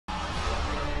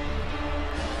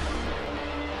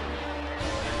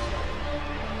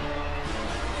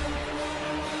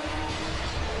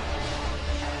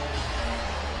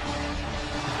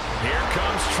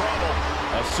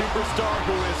superstar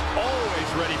who is always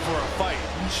ready for a fight.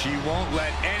 She won't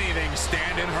let anything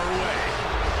stand in her way.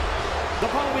 The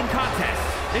following contest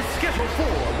is scheduled for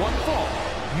one fall.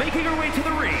 Making her way to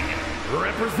the ring,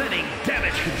 representing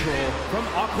Damage Control from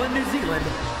Auckland, New Zealand,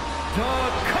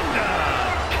 Dakota.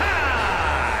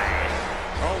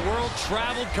 A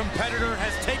world-traveled competitor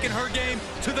has taken her game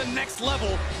to the next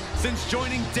level since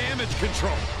joining Damage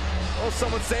Control. Well,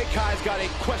 some would say Kai's got a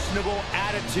questionable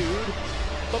attitude,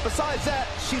 but besides that,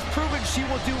 she's proven she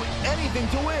will do anything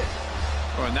to win.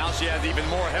 Well, now she has even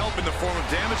more help in the form of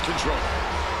Damage Control.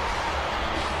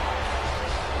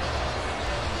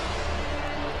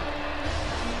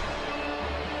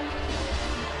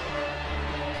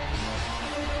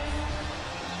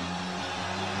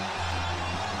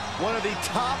 One of the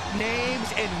top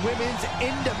names in women's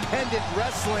independent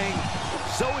wrestling,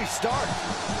 Zoey Stark.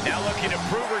 Now looking to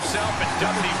prove herself in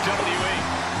WWE.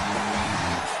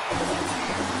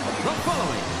 The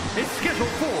following is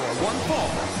scheduled for one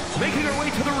fall. Making her way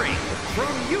to the ring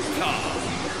from Utah,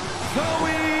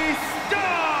 Zoey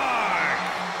Stark.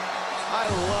 I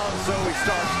love Zoey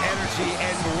Stark's energy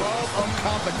and love of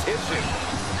competition.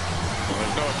 Well,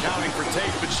 there's no accounting for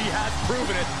taste, but she has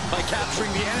proven it by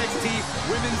capturing the NXT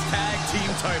Women's Tag Team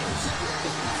titles.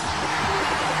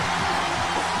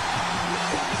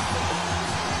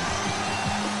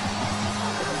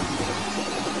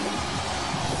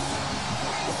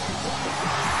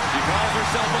 She calls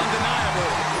herself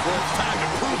undeniable. Well, it's time to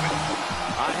prove it.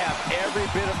 I have every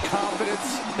bit of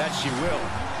confidence that she will.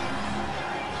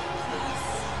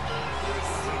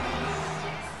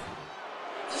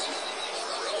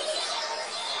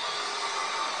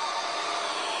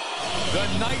 The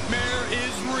nightmare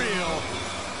is real.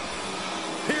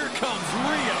 Here comes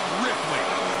Rhea Ripley.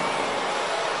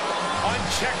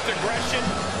 Unchecked aggression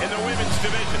in the women's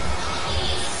division.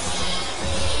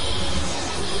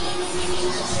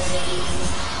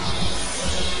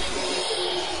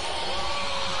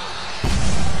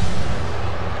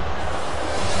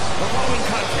 The following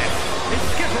contest is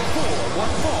scheduled for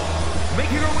one fall.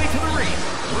 Making her way to the ring,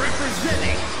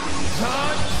 representing the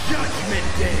Judgment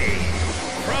Day.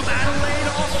 From Adelaide,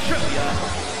 Australia,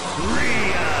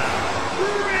 Rhea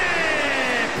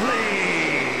Ripley.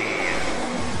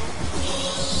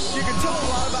 You can tell a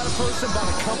lot about a person by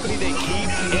the company they keep,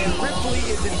 and Ripley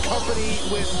is in company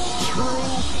with true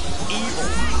evil.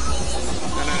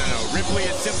 No. Ripley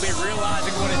is simply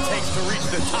realizing what it takes to reach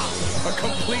the top. A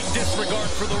complete disregard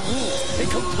for the rules. A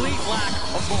complete lack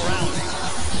of morality.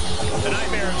 The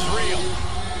nightmare is real.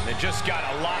 It just got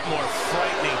a lot more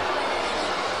frightening.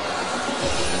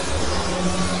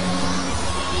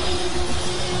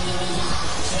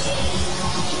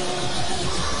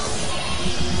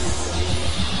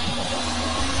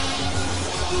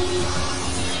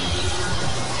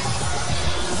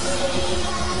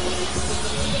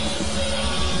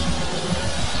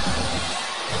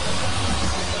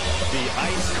 The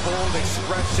ice-cold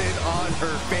expression on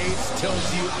her face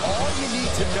tells you all you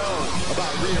need to know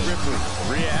about Rhea Ripley.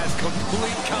 Rhea has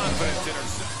complete confidence in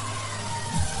herself.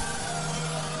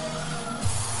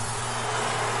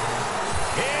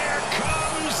 Here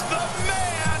comes the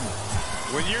man!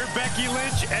 When you're Becky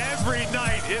Lynch, every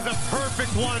night is a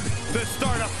perfect one to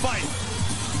start a fight.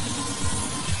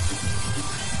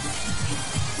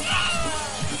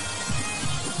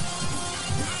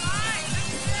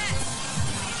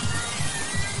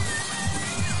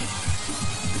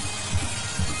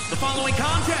 The following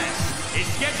contest is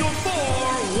scheduled for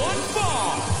one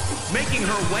fall. Making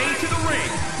her way to the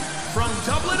ring from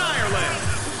Dublin, Ireland,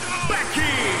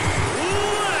 Becky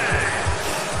Lynch.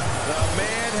 The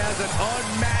man has an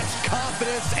unmatched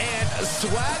confidence and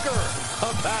swagger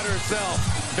about herself.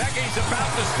 Becky's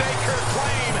about to stake her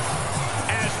claim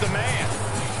as the man.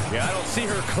 Yeah, I don't see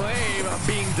her claim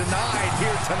being denied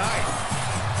here tonight.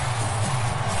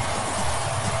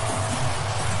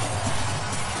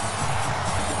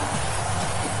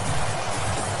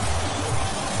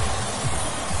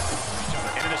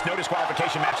 No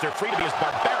disqualification match. They're free to be as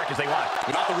barbaric as they want.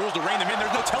 Without the rules to rein them in,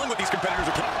 there's no telling what these competitors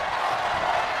are capable of.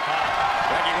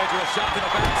 Becky Lynch with a shot to the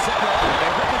back.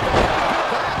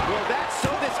 Will that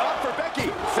sew this up for Becky?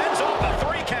 Sends off the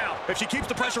 3 count. If she keeps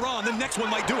the pressure on, the next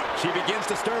one might do it. She begins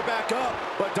to stir back up,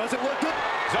 but does it look good?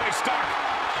 Zoey Stark.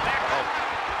 Oh.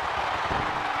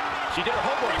 She did her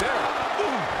homework there.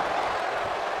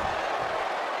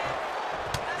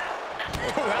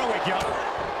 Oh, that'll wake you up.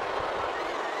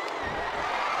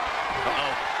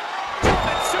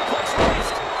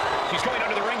 She's going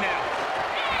under the ring now.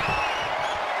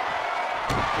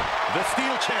 The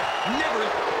steel chair. Never.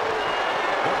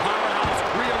 The powerhouse.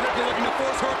 Rhea Ripley looking to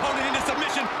force her opponent into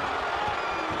submission.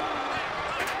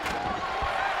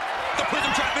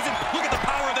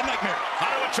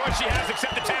 she has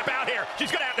except to tap out here.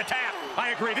 She's going to have to tap.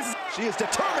 I agree. She is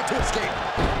determined to escape.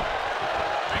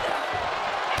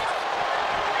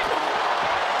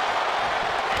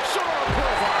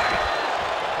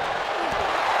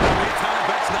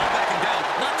 Not backing down,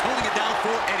 not toning it down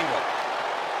for anyone.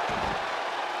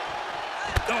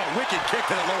 Oh, wicked kick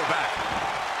to the lower back.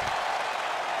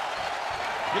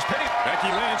 Just pinning. Becky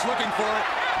Lynch looking for it.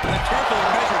 And a careful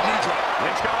and measured knee drop.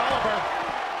 Lynch got all of her.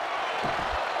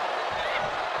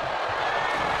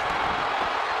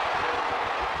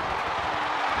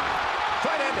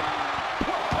 Try to end it.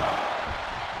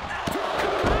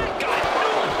 Got it.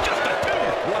 No, just a two.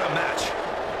 What a match.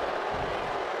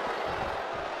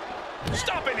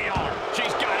 Stopping the arm.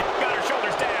 She's got it. Got her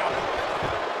shoulders down.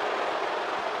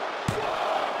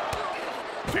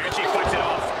 And she fights it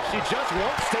off. She just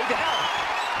won't stay down.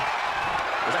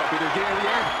 That'll be the beginning of the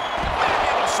end.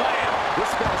 And a slam. This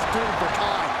spell's doomed for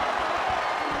time.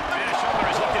 And a shoulder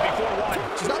is lifted before one.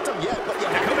 She's not done yet, but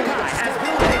yeah, Dakota has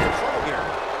been in control here.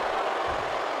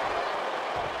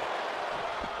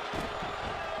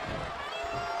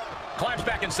 Climbs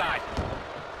back inside.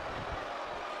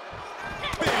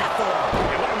 Big forearm.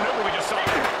 And what a maneuver we just saw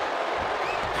there.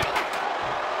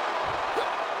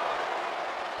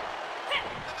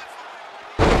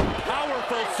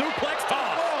 Powerful suplex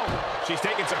toss. Oh. She's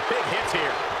taking some big hits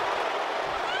here.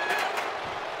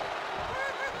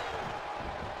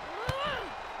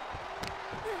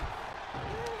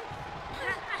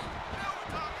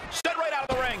 Set right out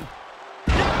of the ring.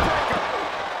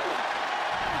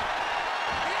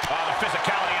 Oh, the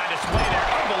physicality on display there.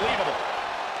 Unbelievable.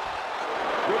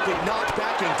 Ripley not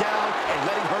backing down and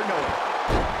letting her know it.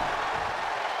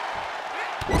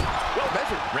 Well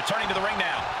measured. Returning to the ring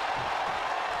now.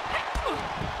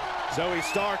 Zoey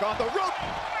Stark off the rope.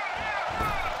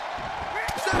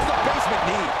 Sends the basement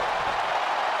knee.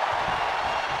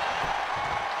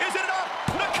 Is it enough?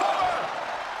 The cover!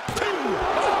 Two!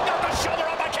 Oh, got the shoulder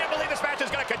up. I can't believe this match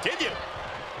is going to continue.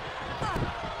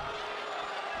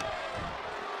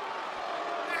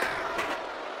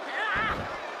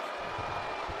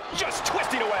 Just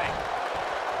twisting away.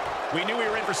 We knew we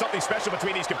were in for something special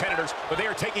between these competitors, but they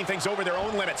are taking things over their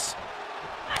own limits.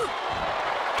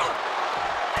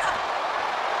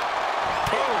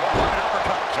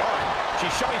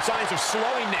 She's showing signs of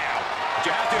slowing now. But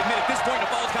you have to admit, at this point in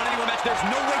a Falls Count Anywhere match, there's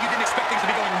no way you didn't expect things to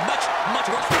be going much, much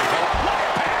worse for you.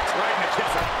 Impact right in the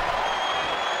kisser.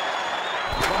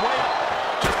 From way up,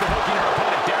 just provoking her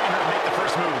opponent, daring her to make the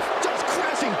first move. Just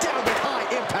crashing down with high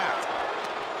impact.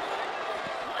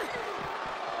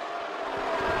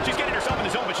 She's getting herself in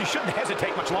the zone, but she shouldn't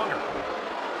hesitate much longer.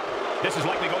 This is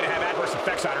likely going to have adverse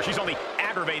effects on her. She's only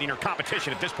aggravating her competition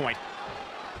at this point.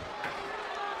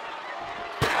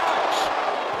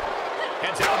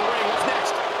 Heads out of the ring. What's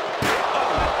next? Oh.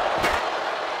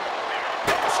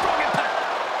 Strong impact.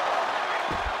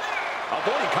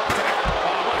 Avoiding contact.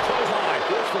 Oh, what a clothesline.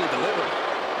 Forcefully delivered.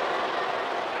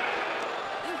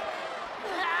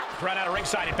 Thrown out of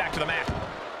ringside and back to the mat.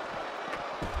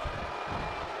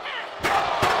 Oh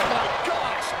my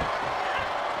gosh.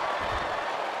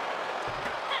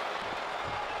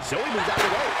 Zoey moves out of the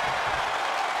way.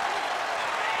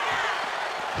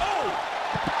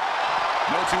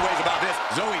 No two ways about this.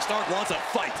 Zoey Stark wants a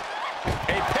fight.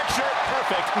 A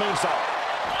picture-perfect moonsault.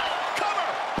 Cover!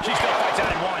 She still fights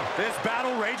out in one. This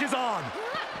battle rages on.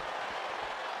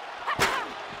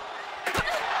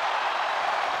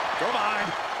 Go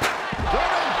behind.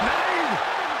 Nine.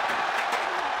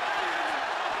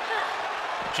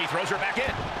 She throws her back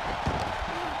in.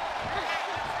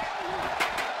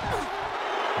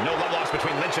 No love lost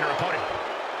between Lynch and her opponent.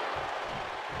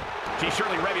 She's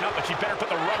surely revving up, but she better put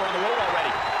the rubber on the road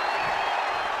already.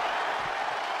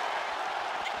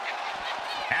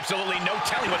 Absolutely no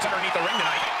telling what's underneath the ring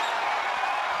tonight.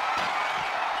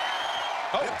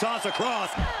 Oh, toss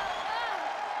across.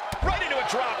 Right into a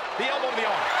drop. The elbow to the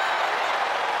arm.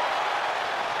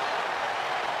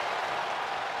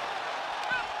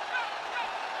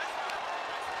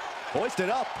 Hoisted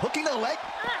up, hooking the leg.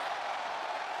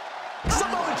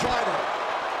 Samoan driver.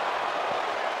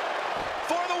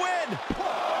 For the win.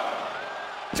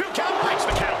 2 count breaks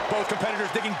the count. Both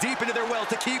competitors digging deep into their well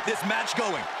to keep this match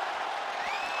going.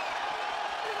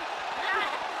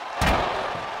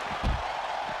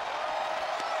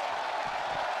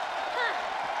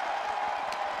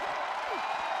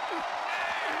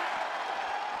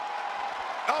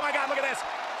 Oh my God, look at this.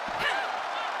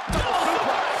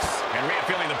 And Rhea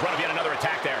feeling the brunt of yet another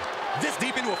attack there. This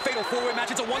deep into a fatal 4-way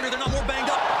match, it's a wonder they're not more banged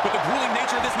up. But the grueling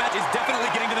nature of this match is definitely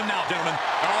getting to them now, gentlemen.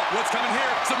 What's coming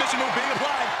here? Submission move being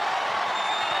applied.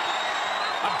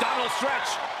 Abdominal abdominal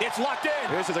stretch. It's locked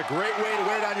in. This is a great way to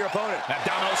wear down your opponent.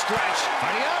 Abdominal stretch.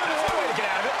 Finding out another way to get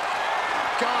out of it.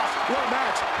 Gosh, what a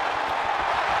match.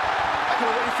 I can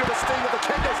already feel the sting of the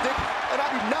kendo stick, and I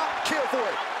do not care for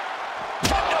it.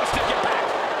 Kendo stick it back.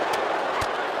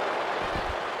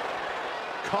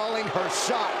 Calling her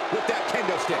shot with that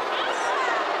kendo stick.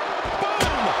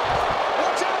 Boom!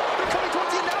 Watch out! They're coming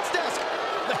towards the announce desk.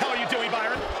 What the hell are you doing,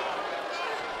 Byron?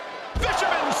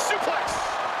 Fisherman suplex.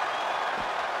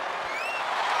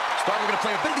 Starting going to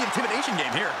play a bit of the intimidation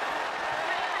game here.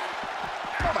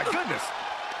 Oh my goodness!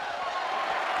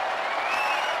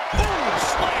 Boom!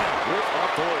 Slam with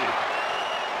authority.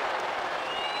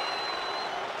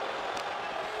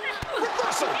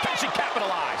 Reversal. Can she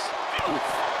capitalize?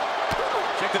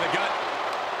 Kick to the gut.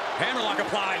 Hammerlock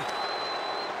applied.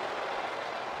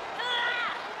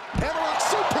 Hammerlock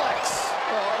suplex.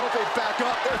 Oh, I hope they back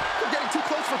up. They're getting too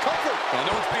close for comfort. Well,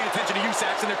 no one's paying attention to you,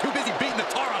 Saxon. They're too busy beating the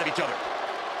tar out of each other.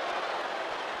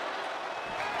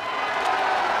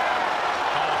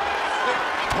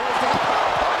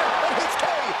 And hits K.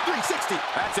 360.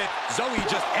 That's it. Zoey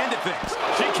just ended things.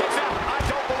 She kicks out. I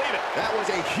don't believe it. That was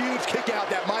a huge kick out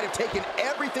that might have taken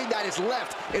everything that is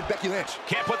left in Becky Lynch.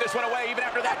 Can't put this one away even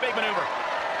after that big maneuver.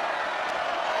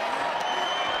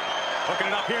 Hooking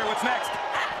it up here. What's next?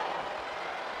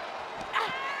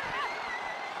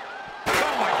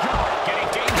 Oh, my God. Getting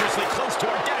dangerously close to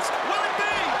our desk. Will it be?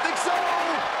 I think so.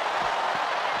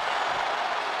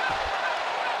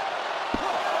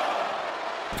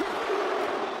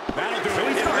 That'll do it.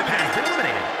 Zoey's star has been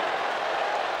eliminated.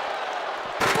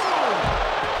 Boom!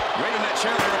 Right in that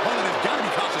chair. Their opponent has got to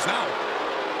be cautious now.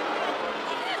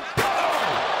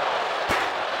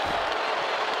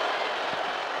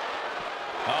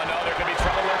 Oh, no. There could be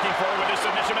trouble lurking forward with this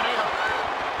submission maneuver.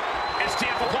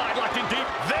 STF applied, locked in deep.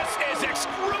 This is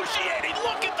excruciating.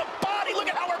 Look at the body.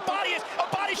 Look at how her body is. A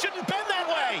body shouldn't bend that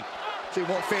way. She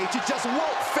won't fade. She just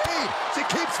won't fade. She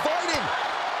keeps fighting.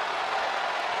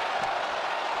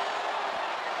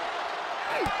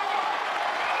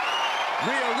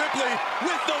 Rhea Ripley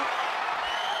with the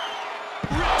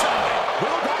Riptide.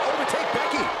 Will that overtake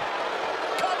Becky?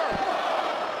 cover.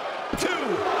 2.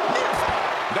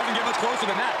 Doesn't get much closer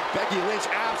than that. Becky Lynch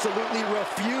absolutely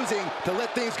refusing to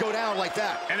let things go down like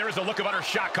that. And there is a look of utter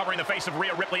shock covering the face of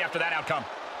Rhea Ripley after that outcome.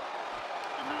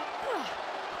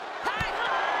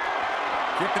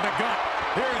 Kick to the gut.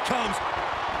 Here it comes.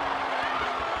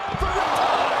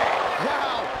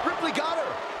 Wow, Ripley got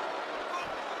her.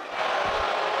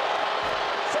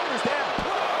 Shoulders down.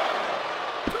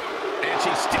 And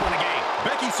she's still in the game.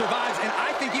 Becky survives, and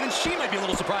I think even she might be a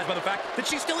little surprised by the fact that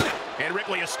she's still in it. And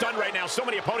Ripley is stunned right now. So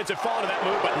many opponents have fallen to that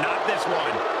move, but not this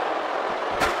one.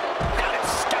 Got it,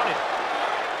 scouted.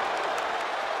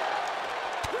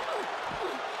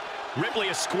 Ripley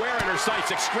is square in her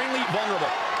sights, extremely vulnerable.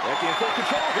 Becky in full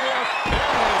control here. There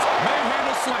it is.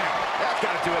 Manhandle slam. That's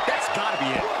got to do it. That's got to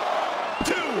be it.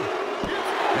 2.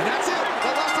 And that's it. The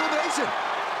last elimination.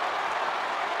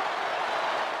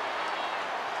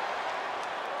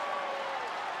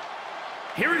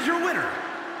 Here is your winner,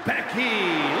 Becky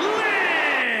Lynch.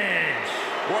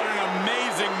 What an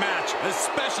amazing match,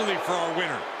 especially for our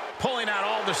winner. Pulling out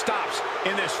all the stops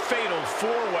in this fatal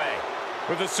 4-way.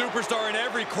 With a superstar in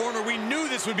every corner, we knew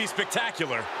this would be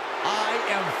spectacular. I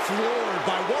am floored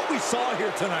by what we saw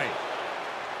here tonight.